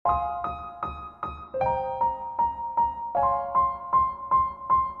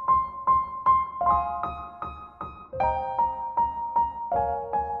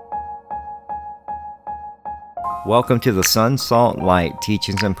Welcome to the Sun, Salt, Light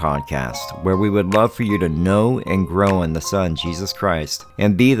Teachings and Podcast, where we would love for you to know and grow in the Son, Jesus Christ,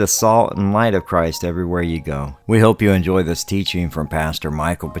 and be the salt and light of Christ everywhere you go. We hope you enjoy this teaching from Pastor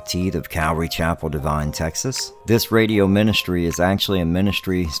Michael Petit of Calvary Chapel Devine, Texas. This radio ministry is actually a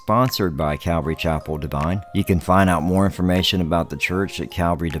ministry sponsored by Calvary Chapel Devine. You can find out more information about the church at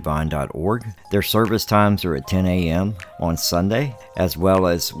calvarydevine.org. Their service times are at 10 a.m. on Sunday, as well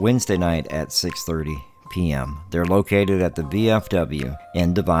as Wednesday night at 6:30 p.m. They're located at the VFW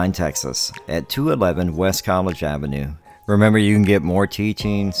in Devine, Texas, at 211 West College Avenue. Remember, you can get more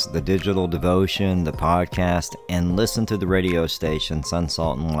teachings, the digital devotion, the podcast, and listen to the radio station, Sun,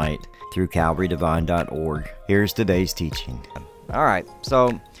 Salt, and Light, through calvarydevine.org. Here's today's teaching. All right,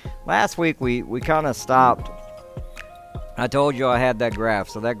 so last week we kind of stopped. I told you I had that graph.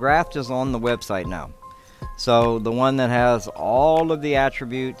 So that graph is on the website now. So the one that has all of the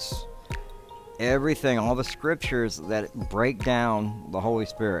attributes, everything, all the scriptures that break down the Holy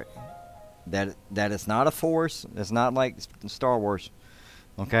Spirit, that it's not a force. It's not like Star Wars.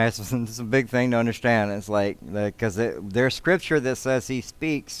 Okay, so it's a big thing to understand. It's like, because there's scripture that says he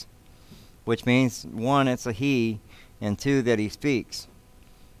speaks, which means, one, it's a he, and two, that he speaks.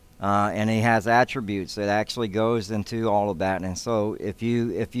 And he has attributes that actually goes into all of that. And so if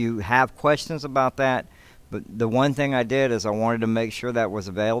you have questions about that, but the one thing I did is I wanted to make sure that was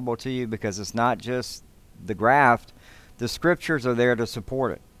available to you, because it's not just the graph. The scriptures are there to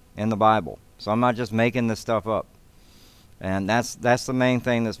support it in the Bible. So I'm not just making this stuff up. And that's the main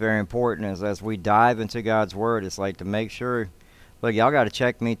thing that's very important, is as we dive into God's Word, it's like to make sure, look, y'all got to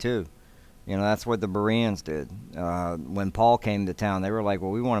check me too. You know, that's what the Bereans did. When Paul came to town, they were like,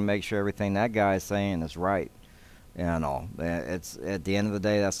 well, we want to make sure everything that guy is saying is right. And all. It's at the end of the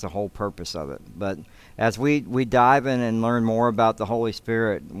day, that's the whole purpose of it. But as we dive in and learn more about the Holy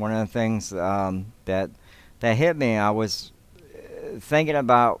Spirit, one of the things that hit me, I was thinking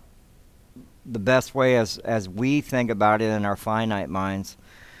about the best way as we think about it in our finite minds,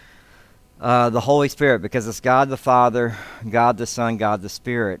 the Holy Spirit, because it's God the Father, God the Son, God the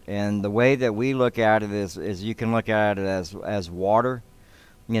Spirit. And the way that we look at it is you can look at it as water.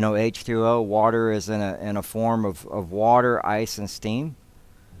 You know, H2O, water is in a form of water, ice, and steam.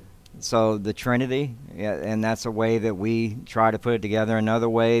 So the Trinity, and that's a way that we try to put it together. Another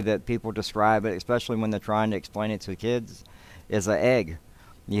way that people describe it, especially when they're trying to explain it to kids, is an egg.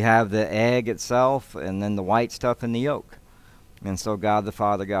 You have the egg itself, and then the white stuff in the yolk. And so God the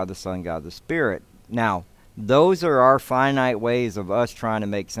Father, God the Son, God the Spirit. Now, those are our finite ways of us trying to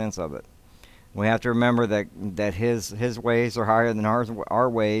make sense of it. We have to remember that his ways are higher than our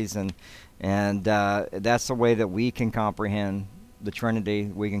ways, and that's the way that we can comprehend the Trinity.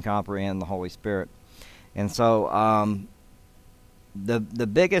 We can comprehend the Holy Spirit. And so the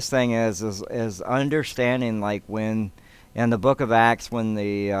biggest thing is understanding, like when in the book of Acts, when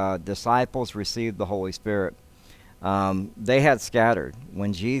the disciples received the Holy Spirit, they had scattered.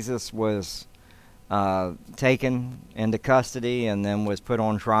 When Jesus was taken into custody and then was put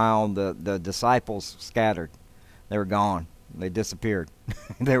on trial, the disciples scattered. They were gone. They disappeared.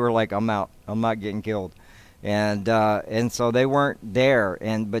 They were like, I'm out. I'm not getting killed. And so they weren't there.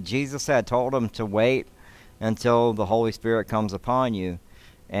 But Jesus had told them to wait until the Holy Spirit comes upon you.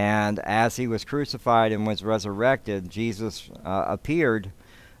 And as he was crucified and was resurrected, Jesus appeared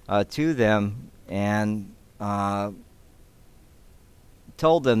to them and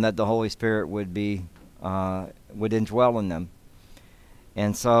told them that the Holy Spirit would indwell in them.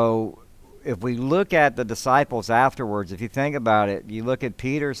 And so if we look at the disciples afterwards, if you think about it, you look at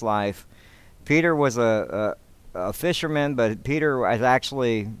Peter's life. Peter was a fisherman, but Peter has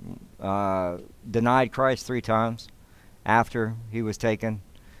actually denied Christ 3 times after he was taken.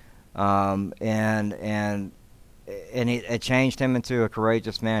 And it changed him into a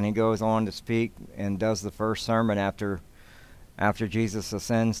courageous man. He goes on to speak and does the first sermon after Jesus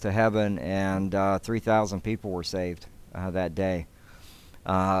ascends to heaven, and 3,000 people were saved that day.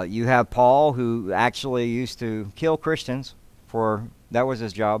 You have Paul, who actually used to kill Christians, that was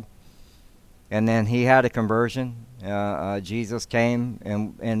his job. And then he had a conversion. Jesus came,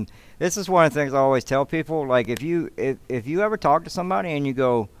 and this is one of the things I always tell people. Like, if you ever talk to somebody and you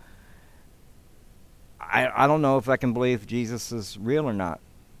go, I don't know if I can believe Jesus is real or not,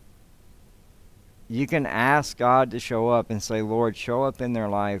 you can ask God to show up and say, Lord, show up in their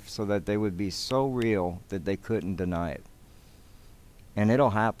life so that they would be so real that they couldn't deny it. And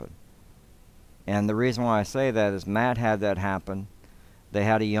it'll happen. And the reason why I say that is Matt had that happen. They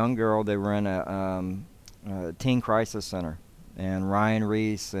had a young girl. They were in a teen crisis center. And Ryan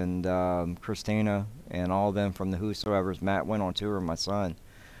Reese and Christina and all of them from the Whosoevers, Matt went on tour with my son.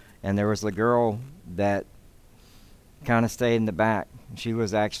 And there was a girl that kind of stayed in the back. She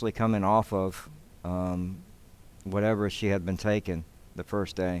was actually coming off of whatever she had been taking the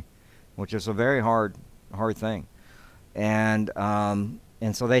first day, which is a very hard thing. And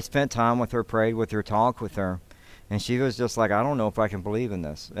so they spent time with her, prayed with her, talked with her, and she was just like, I don't know if I can believe in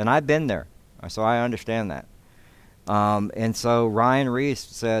this. And I've been there, so I understand that. And so Ryan Reese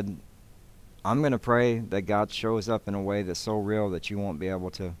said, I'm going to pray that God shows up in a way that's so real that you won't be able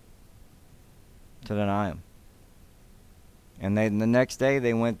to deny him. And the next day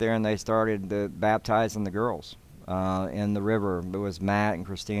they went there and they started baptizing the girls in the river. It was Matt and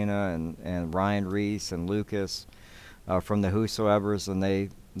Christina and Ryan Reese and Lucas from the Whosoevers, and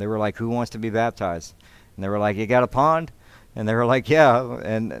they were like, who wants to be baptized? And they were like, you got a pond? And they were like, yeah.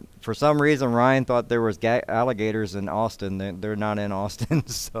 And for some reason, Ryan thought there was alligators in Austin. They're not in Austin.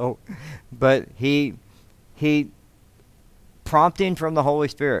 So, but he prompting from the Holy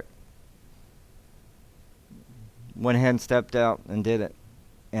Spirit, went ahead and stepped out and did it.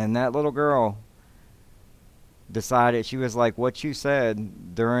 And that little girl decided, she was like, what you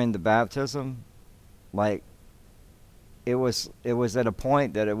said during the baptism, like, it was at a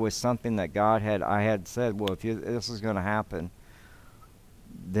point that it was something that I had said, well, if this is going to happen,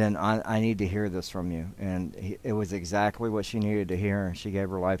 then I need to hear this from you. And it was exactly what she needed to hear. And she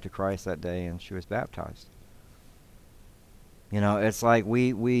gave her life to Christ that day, and she was baptized. You know, it's like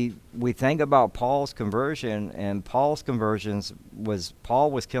we think about Paul's conversion, and Paul's conversions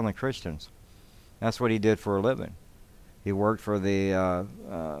Paul was killing Christians. That's what he did for a living. He worked for the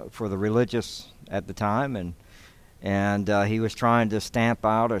religious at the time, and he was trying to stomp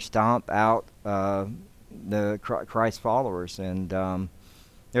out the Christ followers. And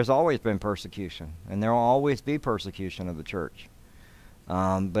there's always been persecution, and there will always be persecution of the church.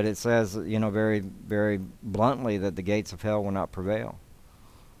 But it says, very, very bluntly that the gates of hell will not prevail.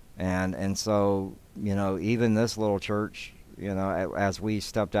 And so, even this little church, as we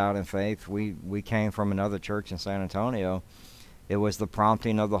stepped out in faith, we came from another church in San Antonio. It was the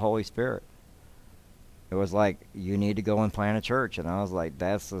prompting of the Holy Spirit. It was like, you need to go and plant a church. And I was like,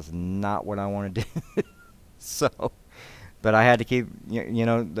 that's just not what I want to do. So, but I had to keep,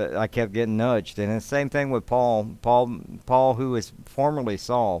 I kept getting nudged. And the same thing with Paul. Paul, who is formerly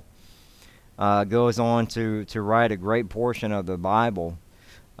Saul, goes on to write a great portion of the Bible.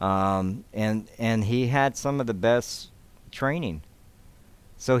 And he had some of the best training.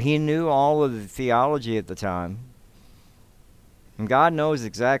 So he knew all of the theology at the time. And God knows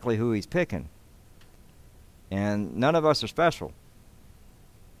exactly who he's picking. And none of us are special.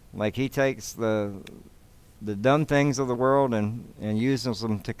 Like, he takes the dumb things of the world and uses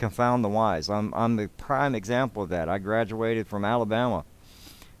them to confound the wise. I'm the prime example of that. I graduated from Alabama.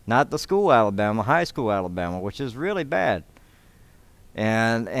 Not the school Alabama, high school Alabama, which is really bad.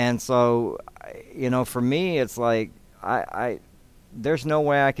 And so, for me, it's like, there's no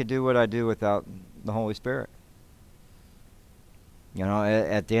way I could do what I do without the Holy Spirit.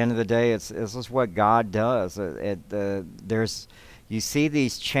 At the end of the day, it's just what God does. You see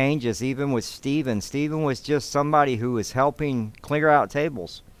these changes even with Stephen. Stephen was just somebody who was helping clear out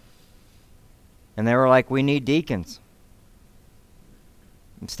tables. And they were like, we need deacons.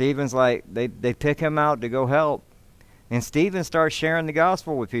 And Stephen's like, they pick him out to go help. And Stephen starts sharing the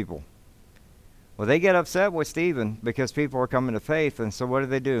gospel with people. Well, they get upset with Stephen because people are coming to faith. And so what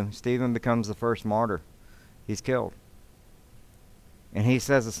do? Stephen becomes the first martyr. He's killed. And he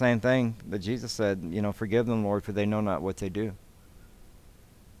says the same thing that Jesus said, forgive them, Lord, for they know not what they do.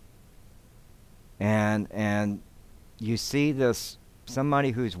 And you see this,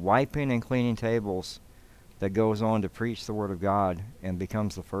 somebody who's wiping and cleaning tables that goes on to preach the Word of God and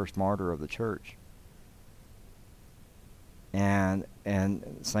becomes the first martyr of the church. And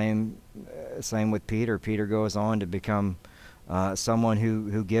same with Peter. Peter goes on to become someone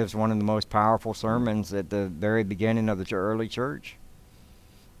who gives one of the most powerful sermons at the very beginning of the early church.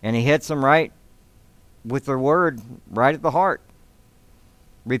 And he hits them right with the word, right at the heart.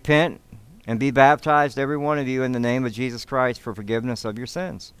 Repent and be baptized, every one of you, in the name of Jesus Christ for forgiveness of your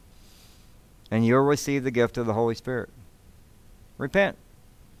sins. And you'll receive the gift of the Holy Spirit. Repent.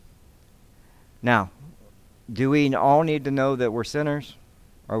 Now, do we all need to know that we're sinners?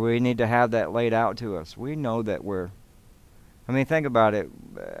 Or we need to have that laid out to us? We know that think about it.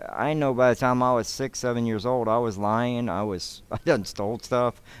 I know by the time I was 6, 7 years old, I was lying. I done stole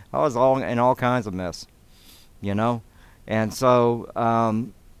stuff. I was in all kinds of mess, And so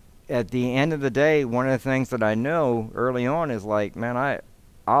at the end of the day, one of the things that I know early on is like, man, I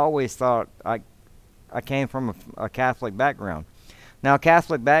always thought I came from a Catholic background. Now,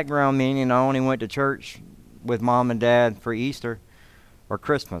 Catholic background meaning I only went to church with mom and dad for Easter or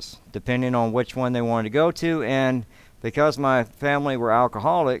Christmas, depending on which one they wanted to go to, and Because my family were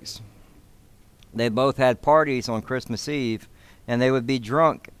alcoholics, they both had parties on Christmas Eve, and they would be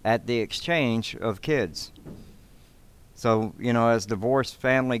drunk at the exchange of kids. So, as divorced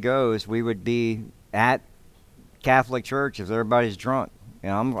family goes, we would be at Catholic churches. Everybody's drunk.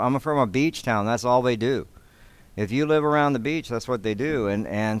 I'm from a beach town. That's all they do. If you live around the beach, that's what they do.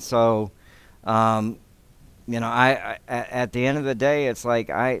 And so, I at the end of the day, it's like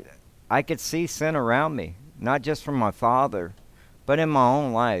I could see sin around me, not just from my father, but in my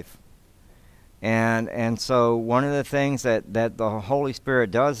own life. And so one of the things that the Holy Spirit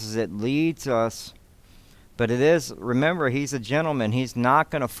does is it leads us, but remember, He's a gentleman. He's not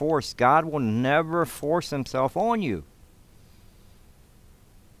going to force. God will never force Himself on you.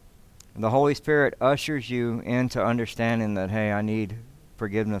 The Holy Spirit ushers you into understanding that, hey, I need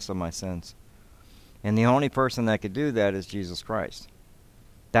forgiveness of my sins. And the only person that could do that is Jesus Christ.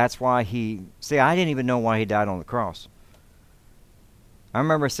 That's why I didn't even know why He died on the cross. I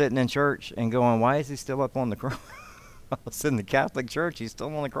remember sitting in church and going, why is He still up on the cross? I was in the Catholic Church, He's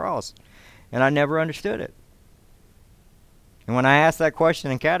still on the cross. And I never understood it. And when I asked that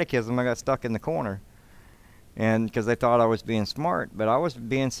question in catechism, I got stuck in the corner. And because they thought I was being smart, but I was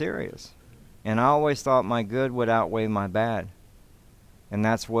being serious. And I always thought my good would outweigh my bad. And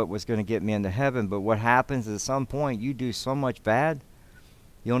that's what was going to get me into heaven. But what happens is at some point you do so much bad,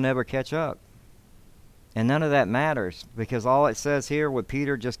 you'll never catch up. And none of that matters, because all it says here, what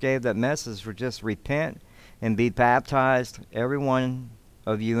Peter just gave that message, for just repent and be baptized, every one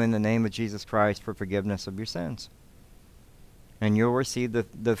of you, in the name of Jesus Christ, for forgiveness of your sins. And you'll receive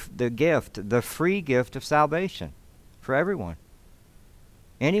the gift, the free gift of salvation for everyone.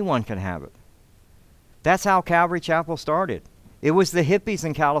 Anyone can have it. That's how Calvary Chapel started. It was the hippies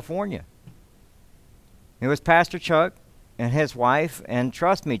in California. It was Pastor Chuck and his wife, and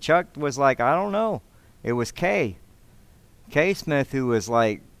trust me, Chuck was like, I don't know. It was Kay Smith, who was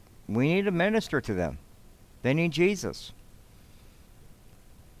like, we need to minister to them. They need Jesus.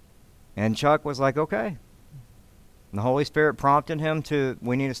 And Chuck was like, okay. And the Holy Spirit prompted him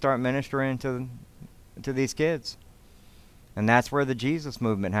we need to start ministering to these kids. And that's where the Jesus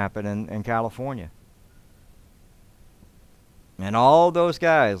movement happened in California. And all those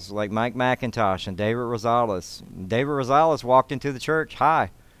guys, like Mike McIntosh and David Rosales. David Rosales walked into the church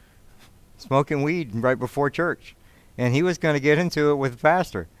high, smoking weed right before church. And he was going to get into it with the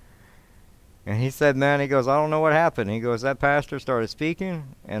pastor. And he said, he goes, I don't know what happened. He goes, that pastor started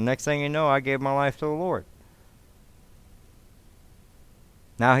speaking, and next thing you know, I gave my life to the Lord.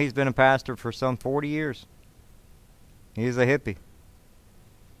 Now he's been a pastor for some 40 years. He's a hippie.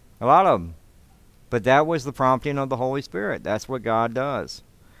 A lot of them. But that was the prompting of the Holy Spirit. That's what God does.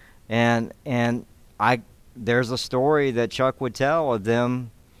 And there's a story that Chuck would tell of them,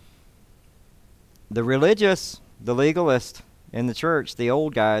 the religious, the legalist in the church, the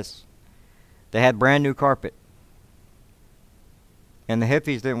old guys, they had brand new carpet. And the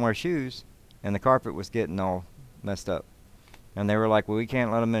hippies didn't wear shoes, and the carpet was getting all messed up. And they were like, well, we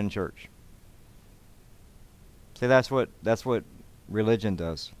can't let them in church. See, that's what religion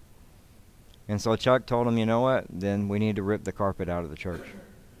does. And so Chuck told him, you know what? Then we need to rip the carpet out of the church.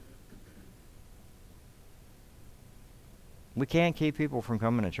 We can't keep people from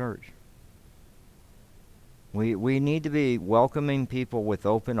coming to church. We need to be welcoming people with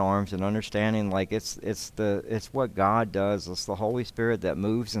open arms and understanding, like it's what God does. It's the Holy Spirit that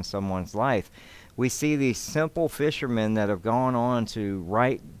moves in someone's life. We see these simple fishermen that have gone on to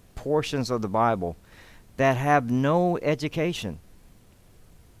write portions of the Bible that have no education.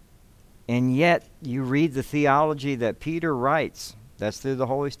 And yet you read the theology that Peter writes. That's through the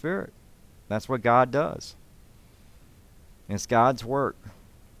Holy Spirit. That's what God does. It's God's work.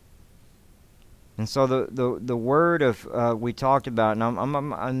 And so the word of we talked about, and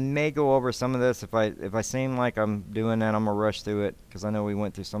I may go over some of this. If I seem like I'm doing that, I'm gonna rush through it because I know we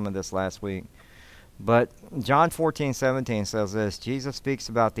went through some of this last week. But John 14:17 says this: Jesus speaks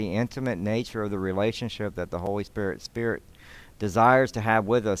about the intimate nature of the relationship that the Holy Spirit desires to have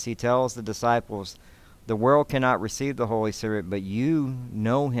with us. He tells the disciples, the world cannot receive the Holy Spirit, but you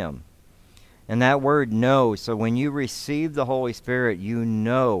know Him. And that word know, so when you receive the Holy Spirit, you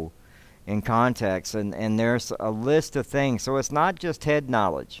know in context, and there's a list of things. So it's not just head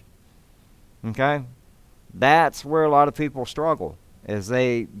knowledge. Okay? That's where a lot of people struggle, is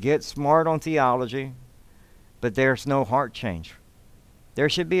they get smart on theology, but there's no heart change. There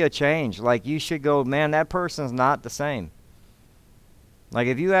should be a change. Like, you should go, man, that person's not the same. Like,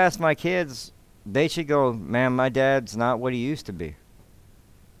 if you ask my kids, they should go, man, my dad's not what he used to be.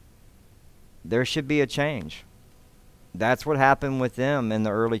 There should be a change. That's what happened with them in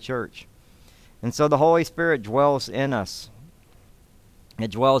the early church. And so the Holy Spirit dwells in us.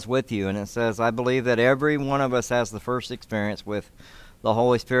 It dwells with you. And it says, I believe that every one of us has the first experience with the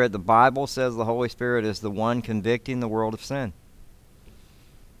Holy Spirit. The Bible says the Holy Spirit is the one convicting the world of sin.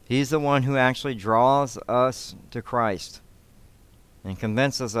 He's the one who actually draws us to Christ and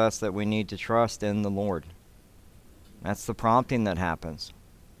convinces us that we need to trust in the Lord. That's the prompting that happens.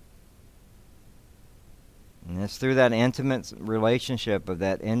 And it's through that intimate relationship of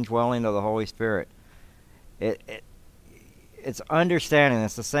that indwelling of the Holy Spirit. It's understanding.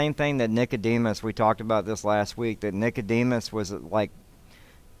 It's the same thing that Nicodemus, we talked about this last week, that Nicodemus was like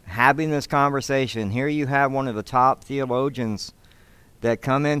having this conversation. Here you have one of the top theologians that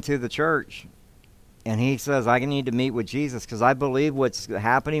come into the church, and he says, I need to meet with Jesus because I believe what's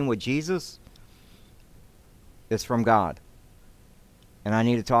happening with Jesus is from God, and I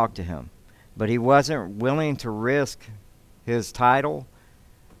need to talk to him. But he wasn't willing to risk his title,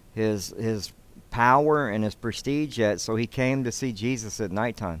 his power, and his prestige yet, so he came to see Jesus at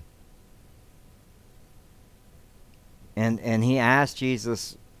nighttime. And he asked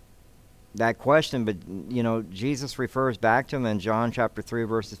Jesus that question, but Jesus refers back to him in John chapter 3,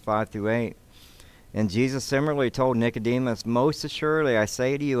 verses 5 through 8. And Jesus similarly told Nicodemus, most assuredly I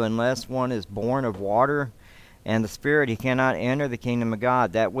say to you, unless one is born of water and the Spirit, he cannot enter the kingdom of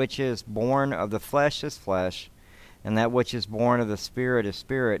God. That which is born of the flesh is flesh, and that which is born of the Spirit is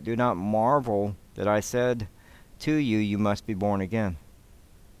spirit. Do not marvel that I said to you, you must be born again.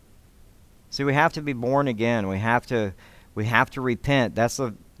 See, we have to be born again. We have to repent. That's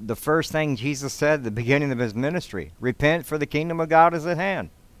the first thing Jesus said at the beginning of his ministry. Repent, for the kingdom of God is at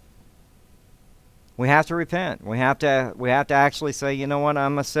hand. We have to repent. We have to actually say, you know what,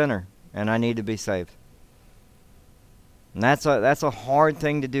 I'm a sinner and I need to be saved. And that's a hard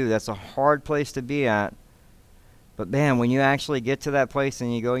thing to do. That's a hard place to be at. But man, when you actually get to that place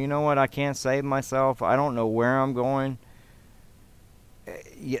and you go, you know what, I can't save myself. I don't know where I'm going.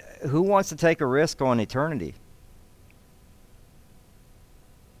 Who wants to take a risk on eternity?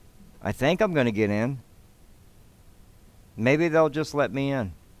 I think I'm going to get in. Maybe they'll just let me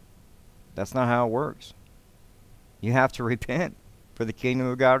in. That's not how it works. You have to repent, for the kingdom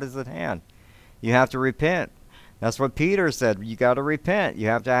of God is at hand. You have to repent. That's what Peter said. You got to repent. You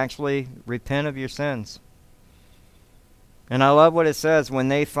have to actually repent of your sins. And I love what it says, when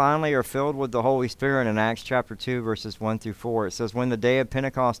they finally are filled with the Holy Spirit in Acts chapter 2, verses 1 through 4. It says, when the day of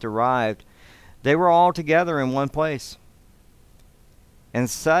Pentecost arrived, they were all together in one place. And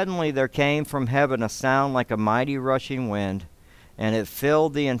suddenly there came from heaven a sound like a mighty rushing wind, and it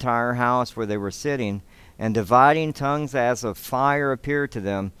filled the entire house where they were sitting, and dividing tongues as of fire appeared to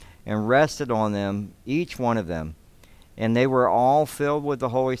them, and rested on them, each one of them. And they were all filled with the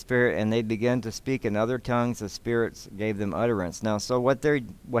Holy Spirit, and they began to speak in other tongues as spirits gave them utterance. Now, so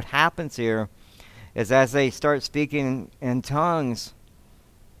what happens here is, as they start speaking in tongues,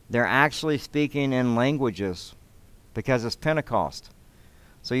 they're actually speaking in languages, because it's Pentecost.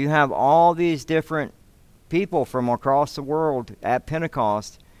 So you have all these different people from across the world at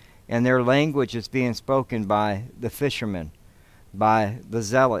Pentecost, and their language is being spoken by the fisherman, by the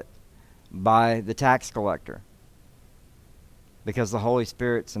zealot, by the tax collector, because the Holy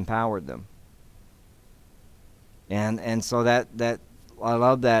Spirit's empowered them. And so that I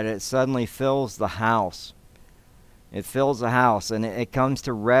love that. It suddenly fills the house. It fills the house, and it comes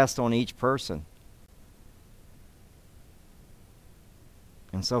to rest on each person.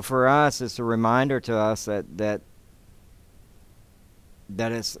 And so for us, it's a reminder to us that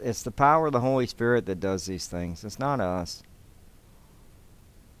it's the power of the Holy Spirit that does these things. It's not us.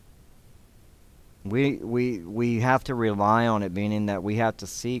 We have to rely on it, meaning that we have to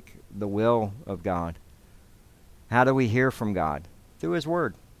seek the will of God. How do we hear from God? Through His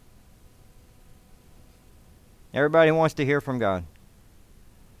Word. Everybody wants to hear from God.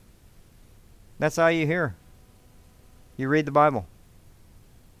 That's how you hear. You read the Bible.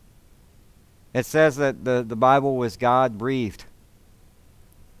 It says that the Bible was God-breathed.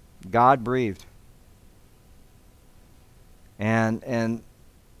 God-breathed. And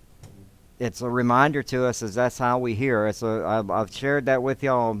it's a reminder to us as that's how we hear. I've shared that with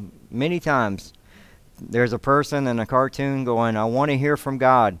y'all many times. There's a person in a cartoon going, I want to hear from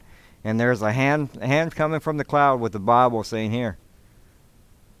God. And there's a hand coming from the cloud with the Bible saying, here.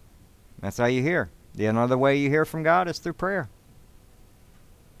 That's how you hear. The another way you hear from God is through prayer.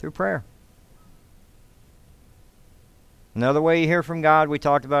 Through prayer. Another way you hear from God, we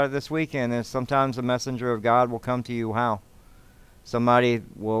talked about it this weekend, is sometimes the messenger of God will come to you how? Somebody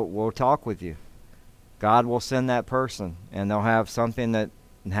will talk with you. God will send that person, and they'll have something that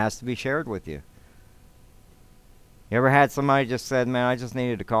has to be shared with you. You ever had somebody just said, man, I just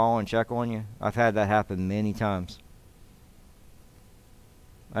needed to call and check on you? I've had that happen many times.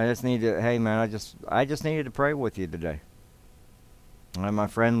 Hey man, I just needed to pray with you today. And my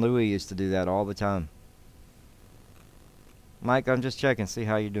friend Louie used to do that all the time. Mike, I'm just checking, see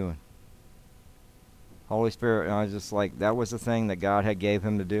how you're doing. Holy Spirit, and I was just like, that was the thing that God had gave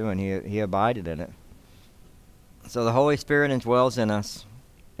him to do, and he abided in it. So the Holy Spirit indwells in us,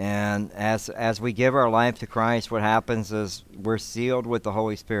 and as we give our life to Christ, what happens is we're sealed with the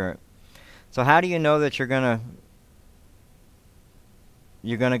Holy Spirit. So how do you know that you're gonna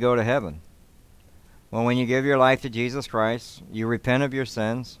go to heaven? Well, when you give your life to Jesus Christ, you repent of your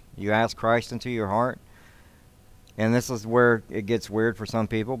sins, you ask Christ into your heart. And this is where it gets weird for some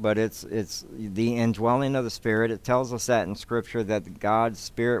people, but it's the indwelling of the Spirit. It tells us that in Scripture that God's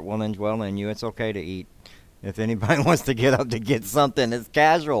Spirit will indwell in you. It's okay to eat. If anybody wants to get up to get something, it's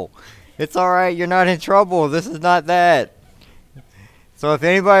casual. It's all right. You're not in trouble. This is not that. So if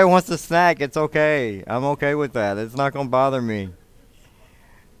anybody wants to snack, it's okay. I'm okay with that. It's not going to bother me.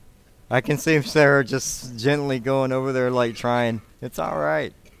 I can see Sarah just gently going over there like trying. It's all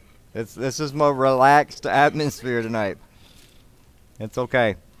right. This is more relaxed atmosphere tonight. It's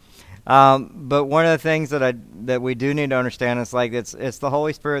okay. But one of the things that we do need to understand is like it's the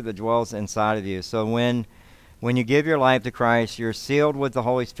Holy Spirit that dwells inside of you. So when you give your life to Christ, you're sealed with the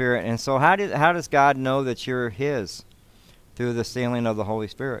Holy Spirit. And so how does God know that you're His? Through the sealing of the Holy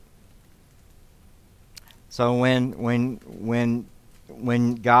Spirit. So when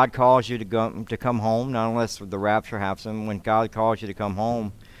God calls you to come home, not unless the rapture happens, when God calls you to come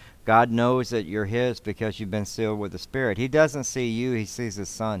home, God knows that you're His because you've been sealed with the Spirit. He doesn't see you, He sees His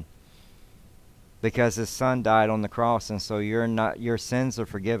Son. Because His Son died on the cross, and so your sins are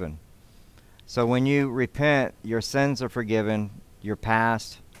forgiven. So when you repent, your sins are forgiven, your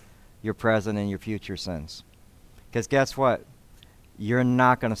past, your present, and your future sins. Because guess what? You're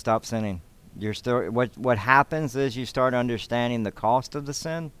not going to stop sinning. You're still what happens is you start understanding the cost of the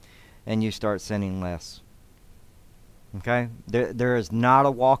sin, and you start sinning less. Okay? There is not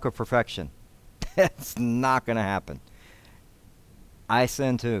a walk of perfection. That's not going to happen. I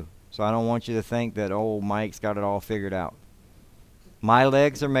sin too. So I don't want you to think that, oh, Mike's got it all figured out. My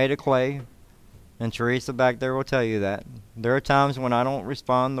legs are made of clay, and Teresa back there will tell you that. There are times when I don't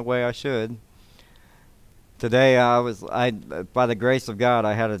respond the way I should. Today by the grace of God,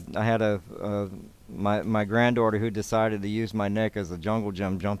 I had my granddaughter who decided to use my neck as a jungle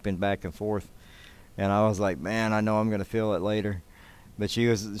gym, jumping back and forth. And I was like, man, I know I'm going to feel it later. But she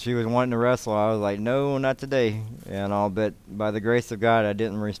was wanting to wrestle. I was like, no, not today. And all, but by the grace of God, I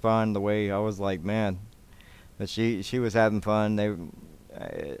didn't respond the way I was like, man. But she was having fun.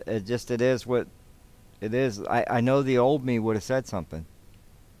 It is what it is. I know the old me would have said something,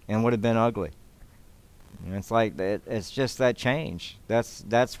 and would have been ugly. And it's like it's just that change.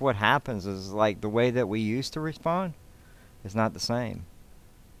 That's what happens. Is like the way that we used to respond is not the same.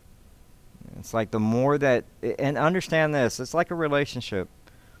 It's like the more that, and understand this, it's like a relationship.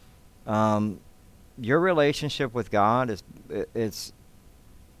 Your relationship with God it's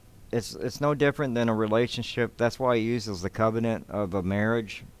no different than a relationship. That's why He uses the covenant of a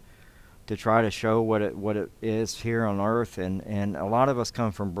marriage to try to show what it is here on earth. And a lot of us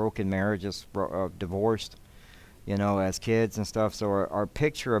come from broken marriages, divorced, as kids and stuff. So our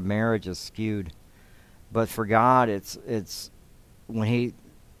picture of marriage is skewed. But for God, it's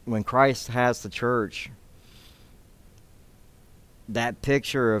when Christ has the church, that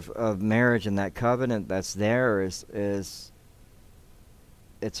picture of marriage and that covenant that's there is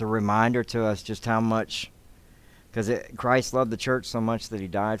it's a reminder to us just how much, because Christ loved the church so much that He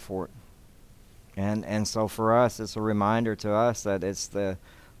died for it. And so for us, it's a reminder to us that it's the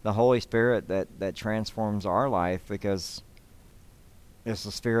Holy Spirit that transforms our life, because it's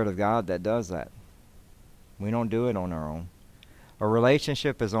the Spirit of God that does that. We don't do it on our own. A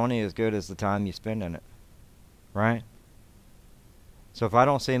relationship is only as good as the time you spend in it, right? So if I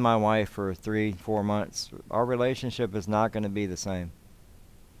don't see my wife for 3-4 months, our relationship is not going to be the same.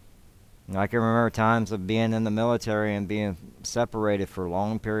 I can remember times of being in the military and being separated for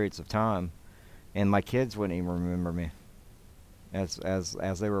long periods of time, and my kids wouldn't even remember me. As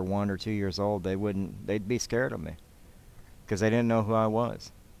they were 1 or 2 years old, they'd be scared of me because they didn't know who I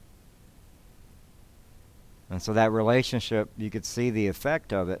was. And so that relationship, you could see the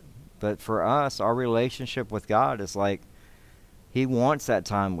effect of it. But for us, our relationship with God is like He wants that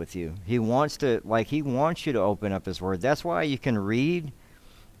time with you. He wants you to open up His Word. That's why you can read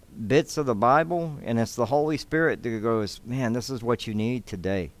bits of the Bible, and it's the Holy Spirit that goes, man, this is what you need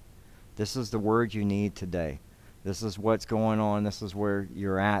today. This is the word you need today. This is what's going on. This is where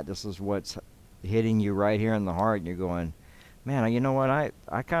you're at. This is what's hitting you right here in the heart, and you're going, man, you know what?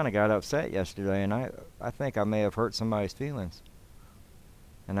 I kind of got upset yesterday, and I think I may have hurt somebody's feelings.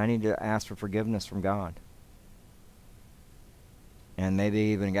 And I need to ask for forgiveness from God. And maybe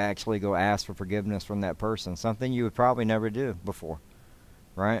even actually go ask for forgiveness from that person. Something you would probably never do before,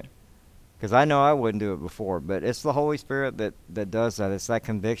 right? Because I know I wouldn't do it before, but it's the Holy Spirit that does that. It's that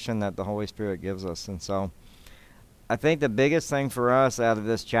conviction that the Holy Spirit gives us. And so I think the biggest thing for us out of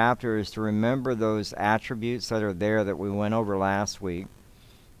this chapter is to remember those attributes that are there that we went over last week.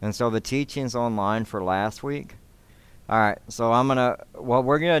 And so the teachings online for last week. All right, so what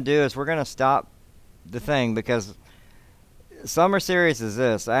we're going to do is we're going to stop the thing, because summer series is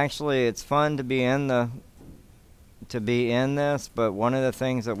this. Actually, it's fun to be in this, but one of the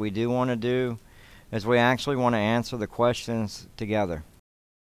things that we do want to do is we actually want to answer the questions together.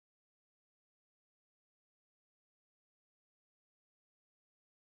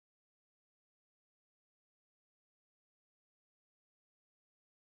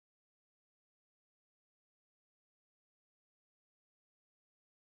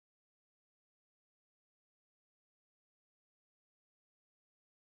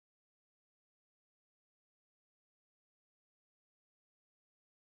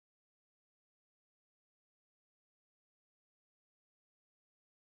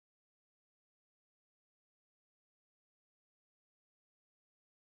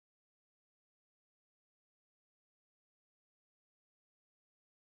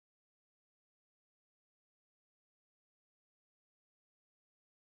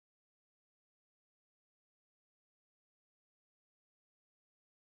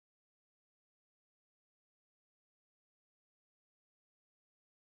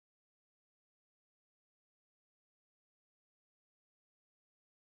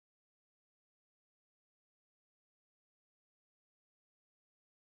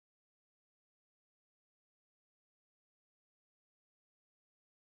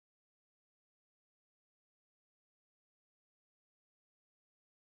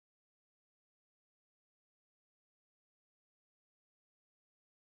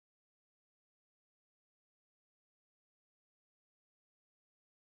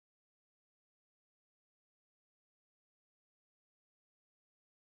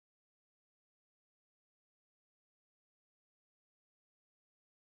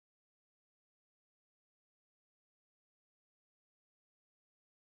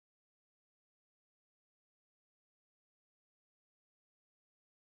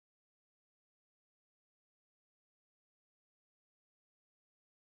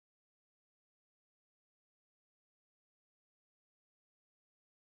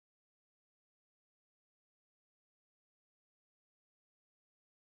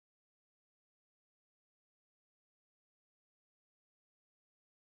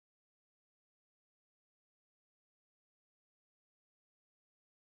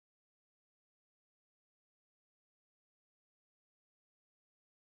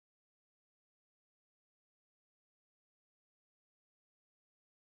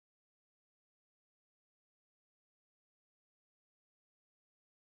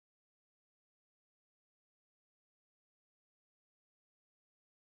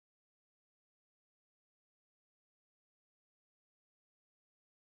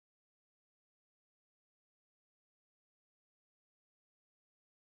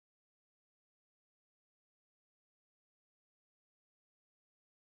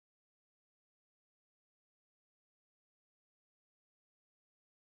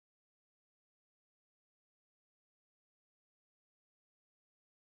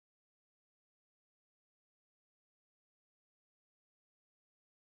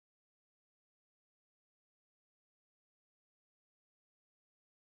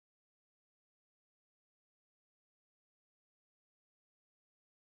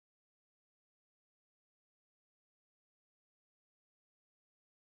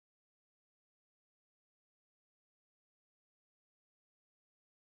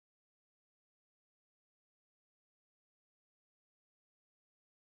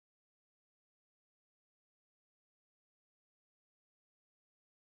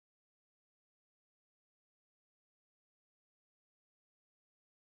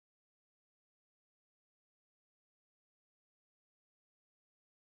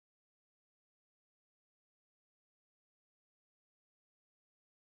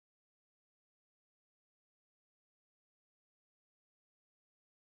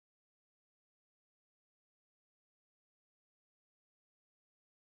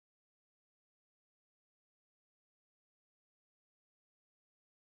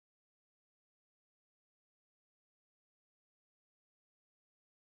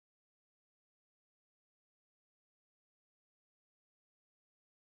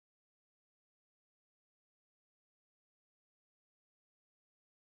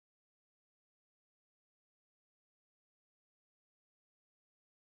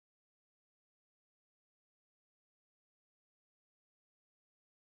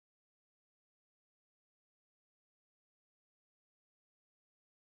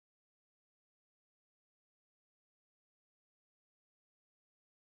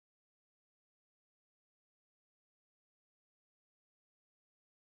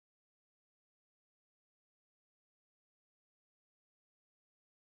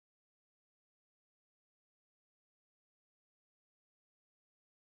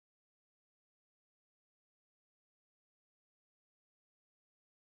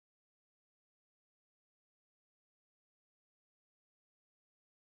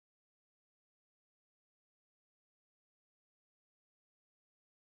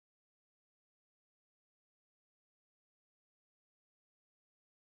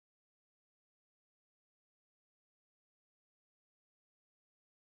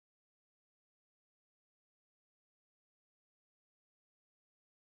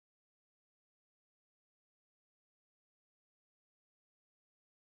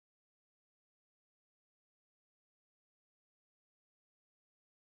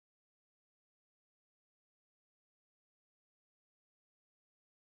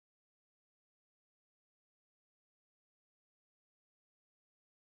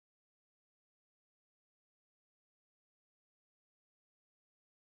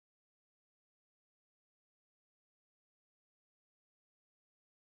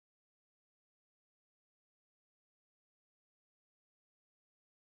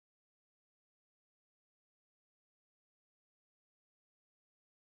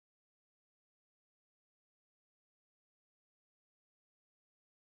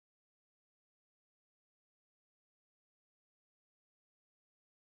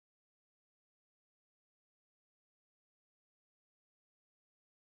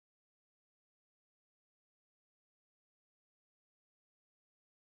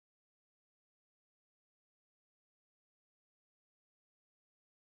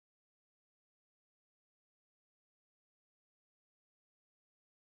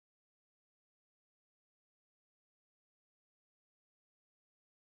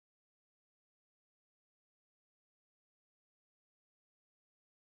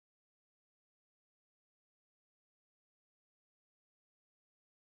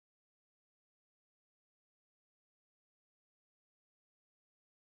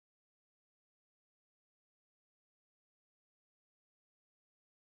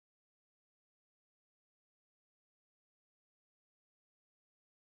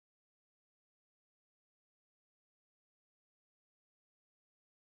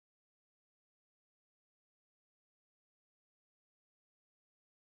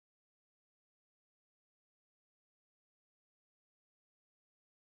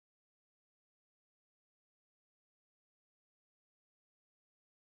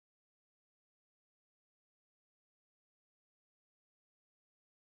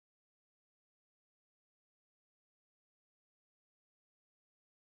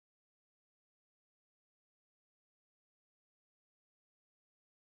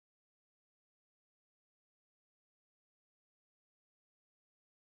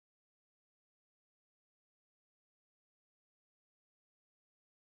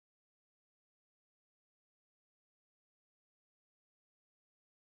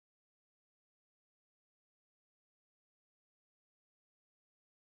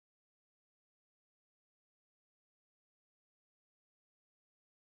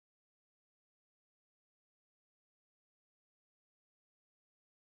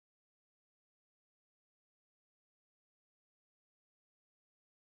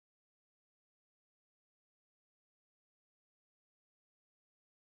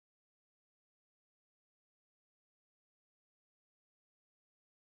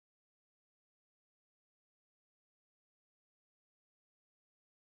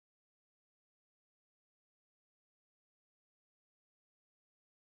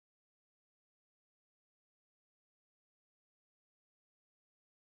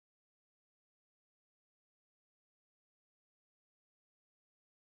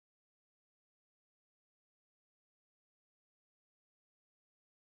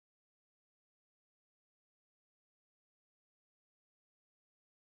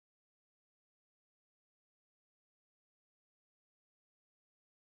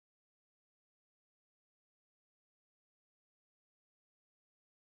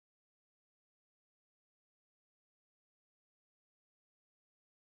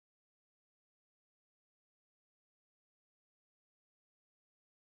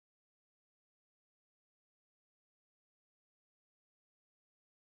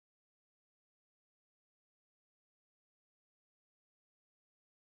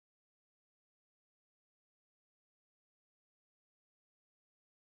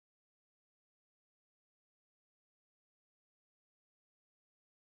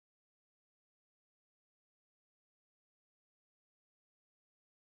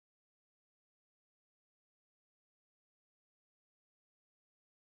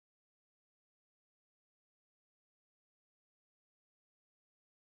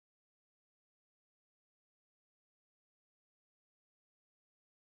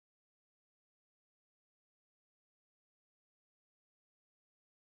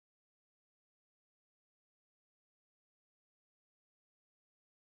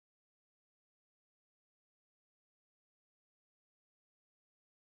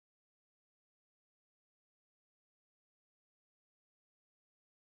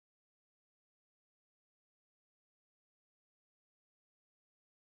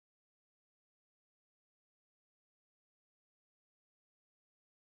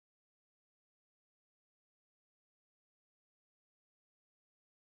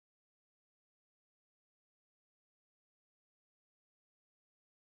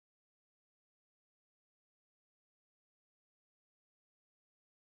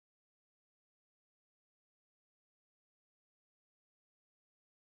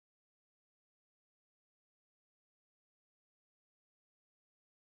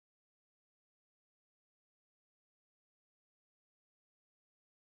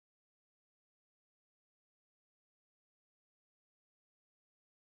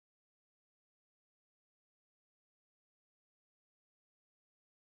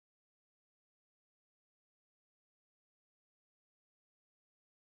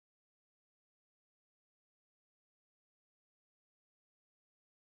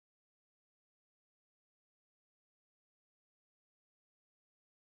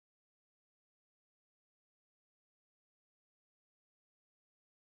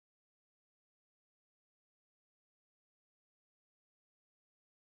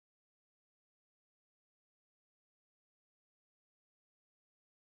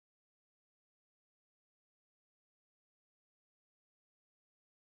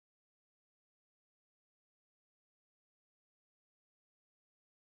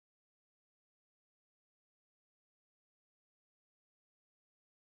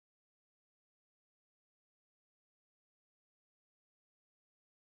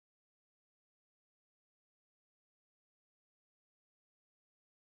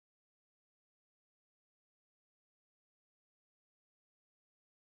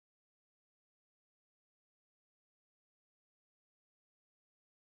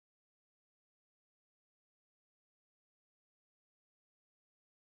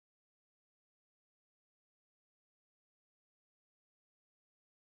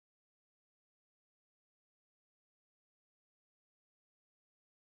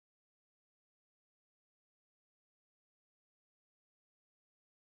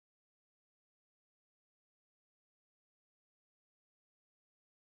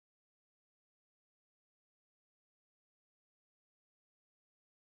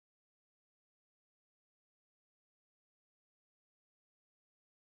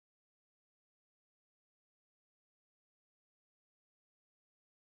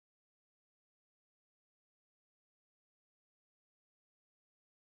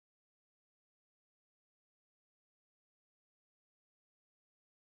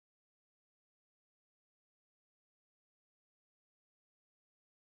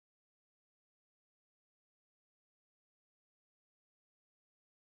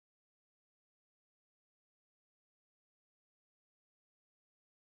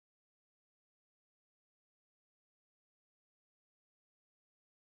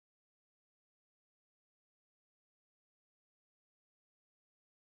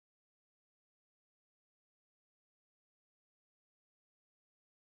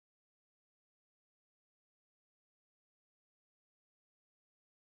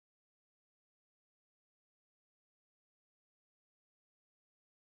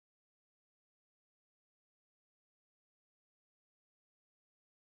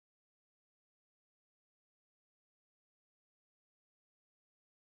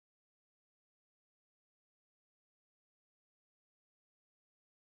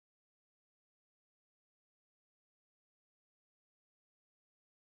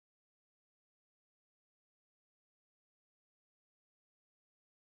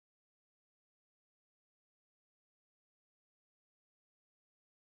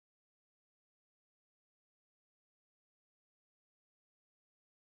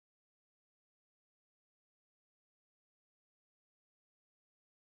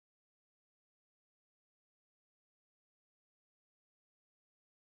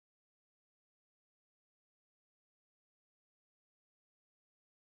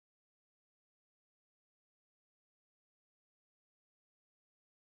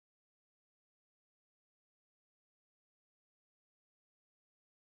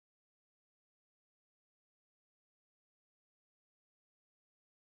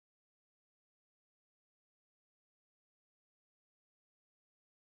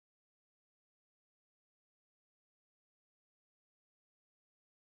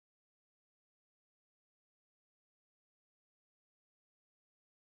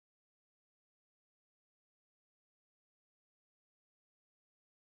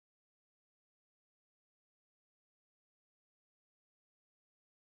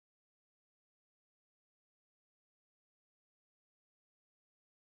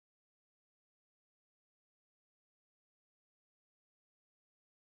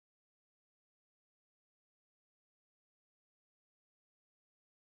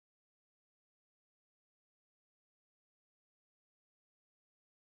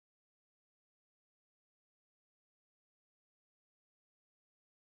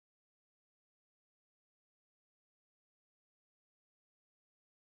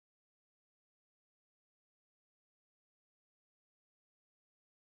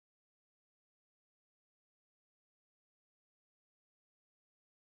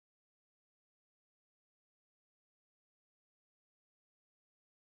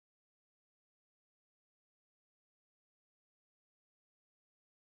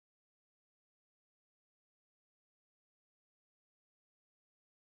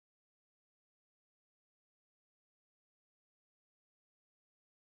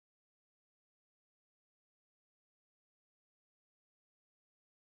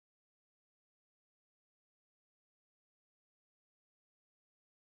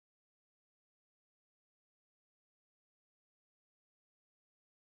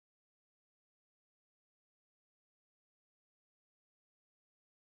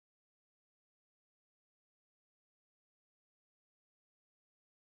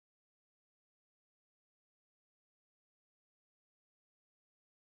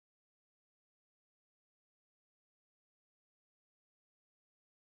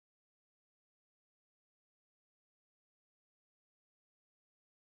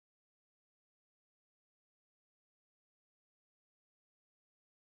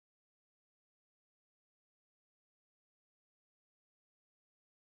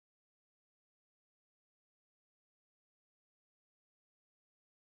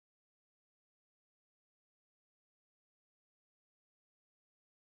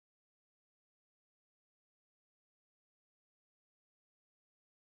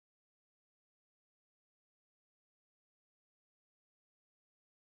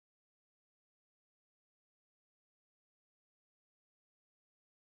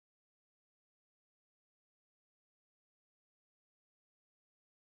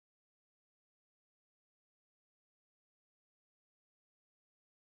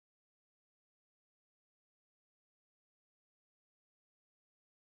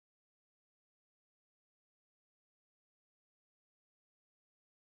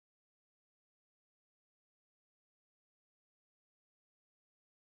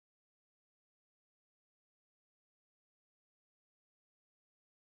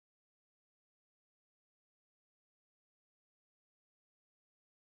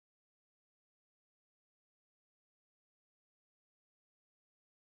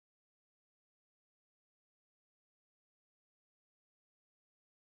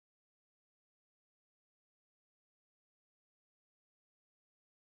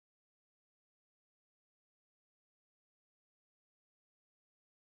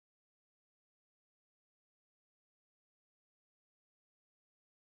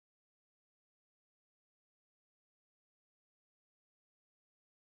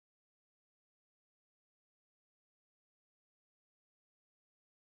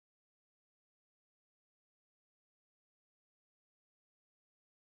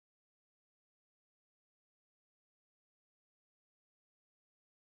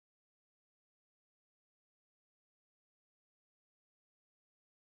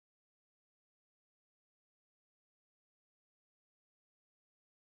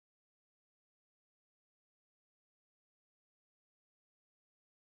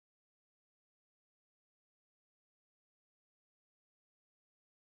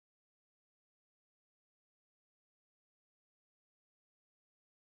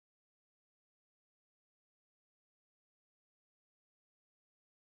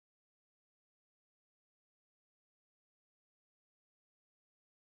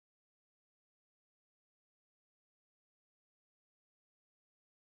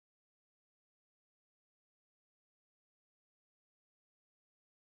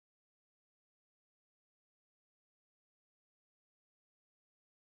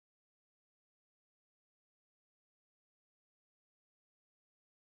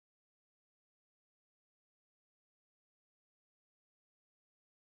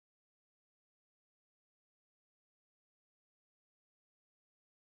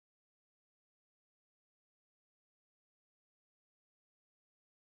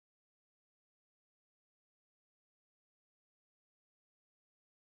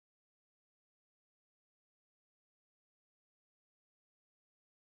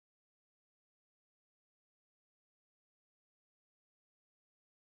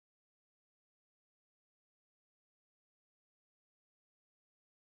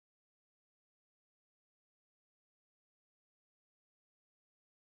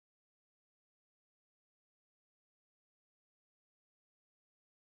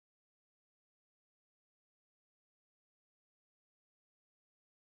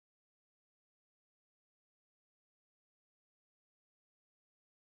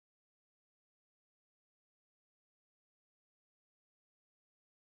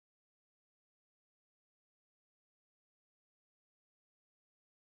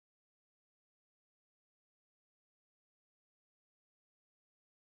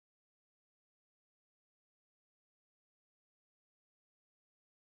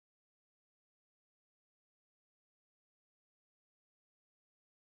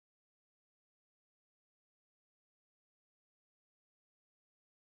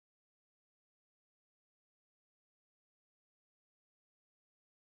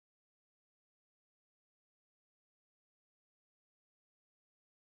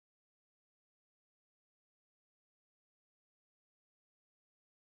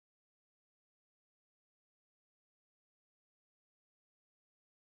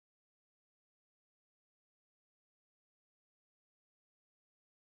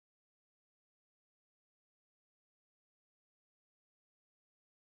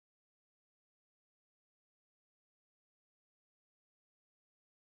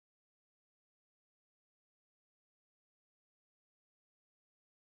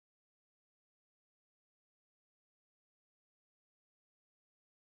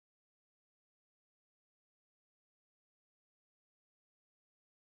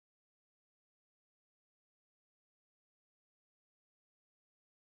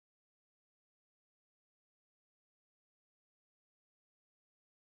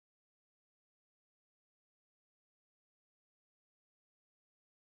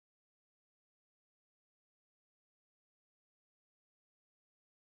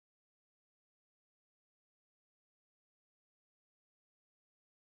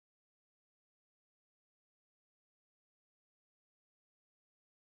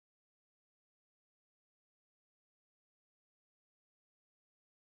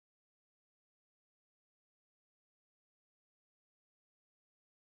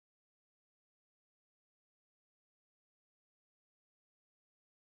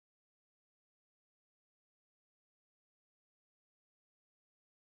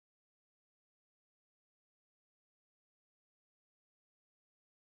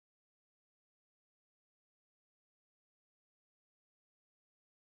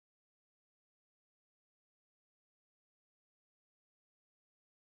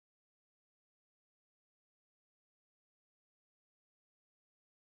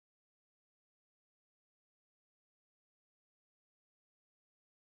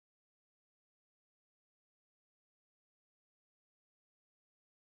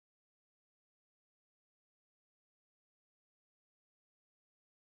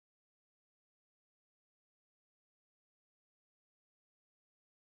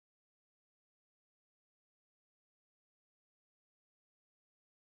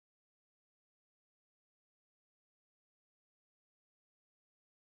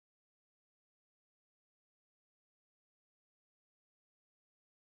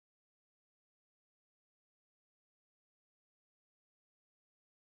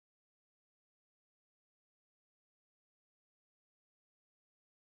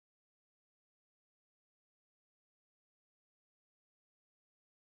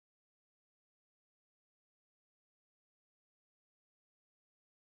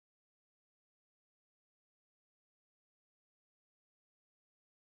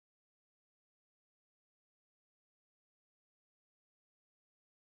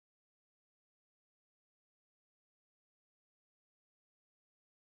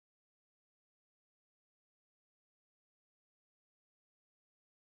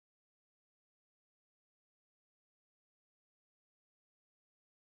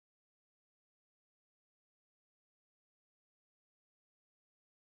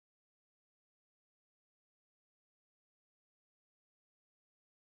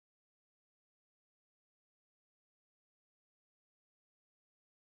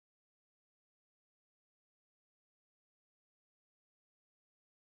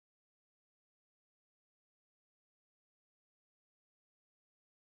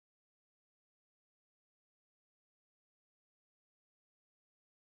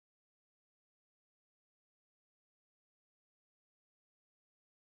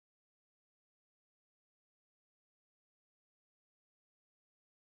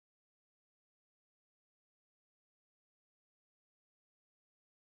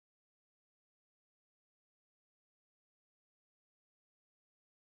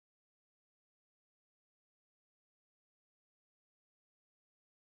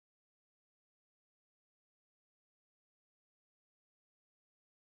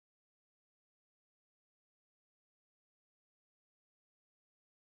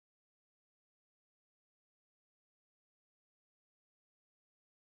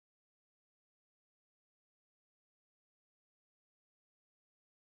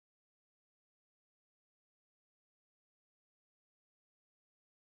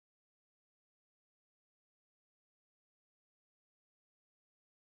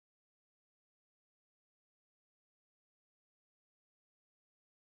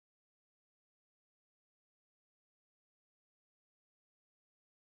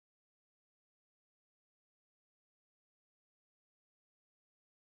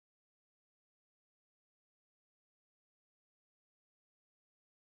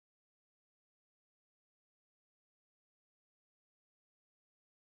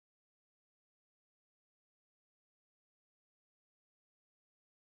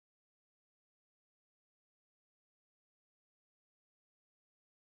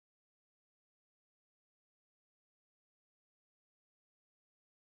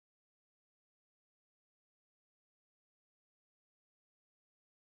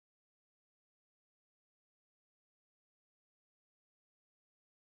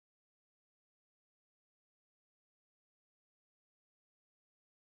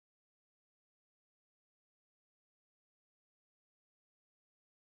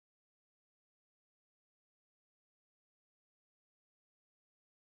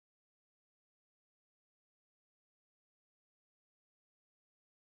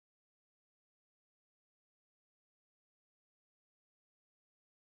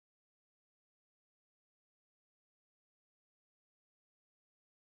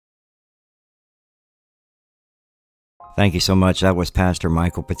 Thank you so much. That was Pastor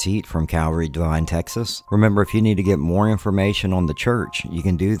Michael Petit from Calvary Devine, Texas. Remember, if you need to get more information on the church, you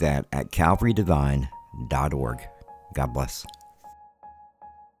can do that at calvarydevine.org. God bless.